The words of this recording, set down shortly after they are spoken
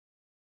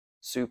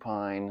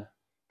supine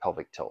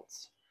pelvic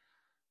tilts.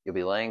 You'll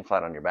be laying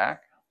flat on your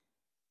back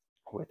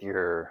with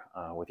your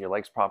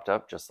legs propped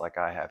up, just like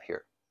I have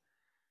here.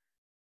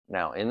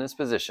 Now, in this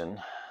position,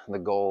 the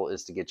goal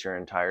is to get your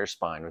entire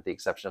spine, with the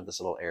exception of this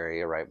little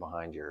area right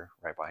behind your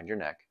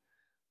neck,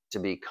 to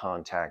be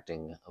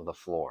contacting the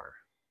floor.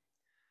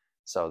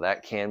 So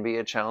that can be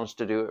a challenge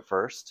to do at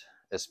first,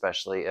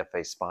 especially if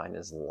a spine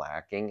is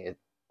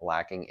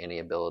lacking any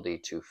ability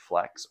to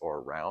flex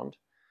or round.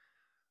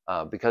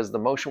 Because the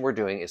motion we're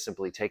doing is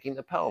simply taking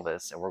the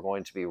pelvis and we're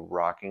going to be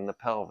rocking the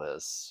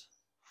pelvis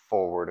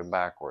forward and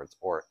backwards,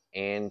 or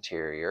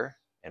anterior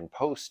and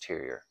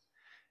posterior.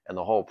 And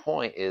the whole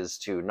point is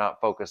to not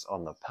focus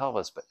on the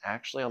pelvis, but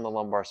actually on the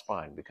lumbar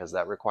spine, because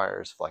that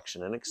requires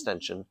flexion and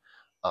extension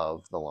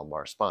of the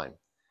lumbar spine.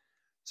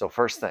 So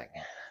first thing,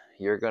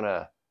 you're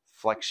gonna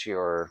flex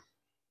your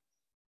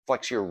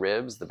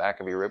ribs, the back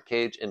of your rib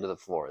cage, into the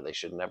floor. They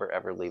should never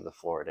ever leave the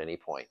floor at any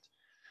point.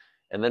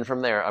 And then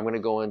from there, I'm going to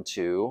go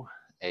into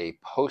a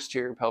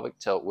posterior pelvic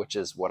tilt, which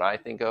is what I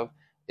think of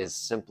is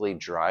simply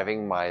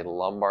driving my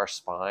lumbar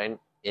spine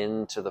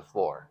into the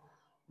floor.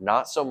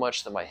 Not so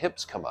much that my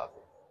hips come up.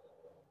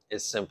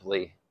 It's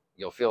simply,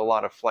 you'll feel a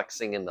lot of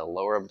flexing in the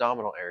lower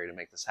abdominal area to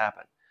make this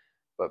happen,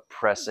 but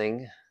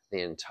pressing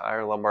the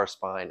entire lumbar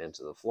spine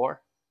into the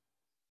floor,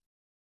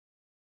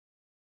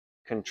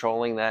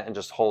 controlling that and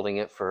just holding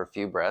it for a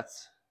few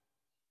breaths.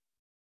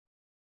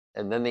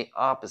 And then the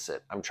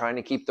opposite. I'm trying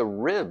to keep the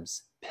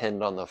ribs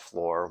pinned on the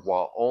floor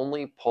while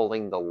only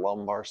pulling the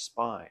lumbar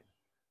spine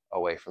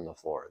away from the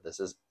floor. This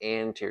is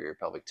anterior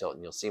pelvic tilt,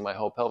 and you'll see my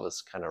whole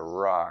pelvis kind of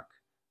rock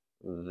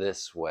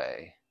this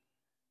way.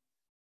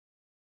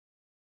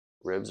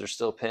 Ribs are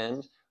still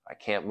pinned. I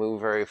can't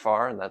move very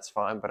far, and that's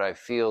fine, but I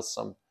feel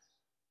some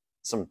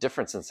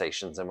different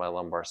sensations in my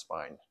lumbar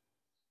spine.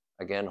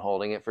 Again,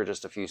 holding it for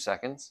just a few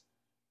seconds.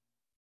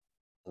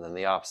 And then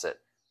the opposite.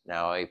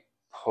 Now a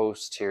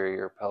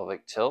posterior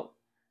pelvic tilt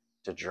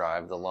to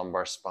drive the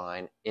lumbar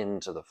spine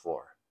into the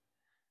floor.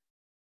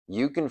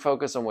 You can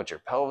focus on what your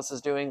pelvis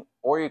is doing,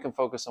 or you can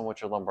focus on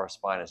what your lumbar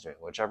spine is doing,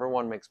 whichever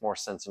one makes more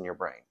sense in your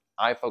brain.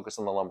 I focus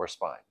on the lumbar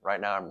spine.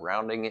 Right now I'm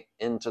rounding it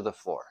into the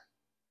floor.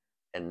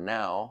 And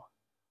now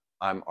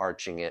I'm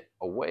arching it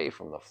away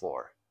from the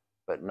floor,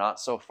 but not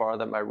so far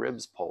that my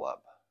ribs pull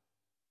up.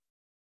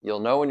 You'll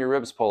know when your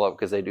ribs pull up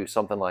because they do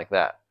something like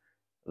that.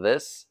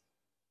 This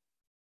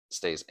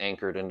stays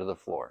anchored into the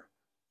floor.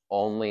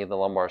 Only the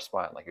lumbar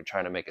spine, like you're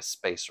trying to make a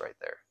space right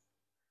there.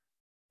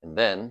 And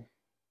then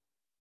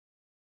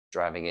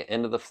driving it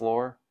into the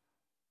floor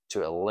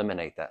to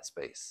eliminate that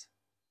space.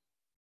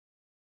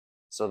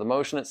 So the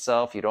motion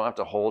itself, you don't have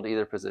to hold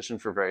either position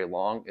for very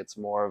long. It's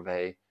more of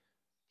a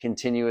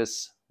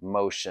continuous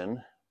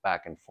motion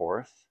back and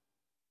forth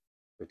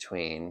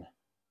between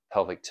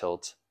pelvic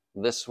tilt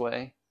this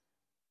way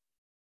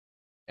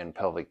and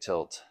pelvic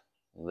tilt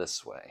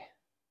this way,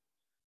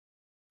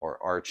 or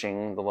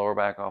arching the lower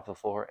back off the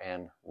floor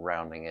and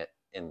rounding it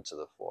into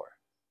the floor.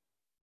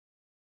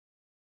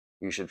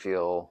 You should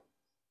feel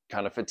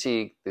kind of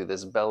fatigued through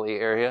this belly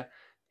area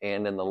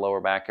and in the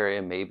lower back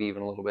area, maybe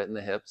even a little bit in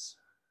the hips.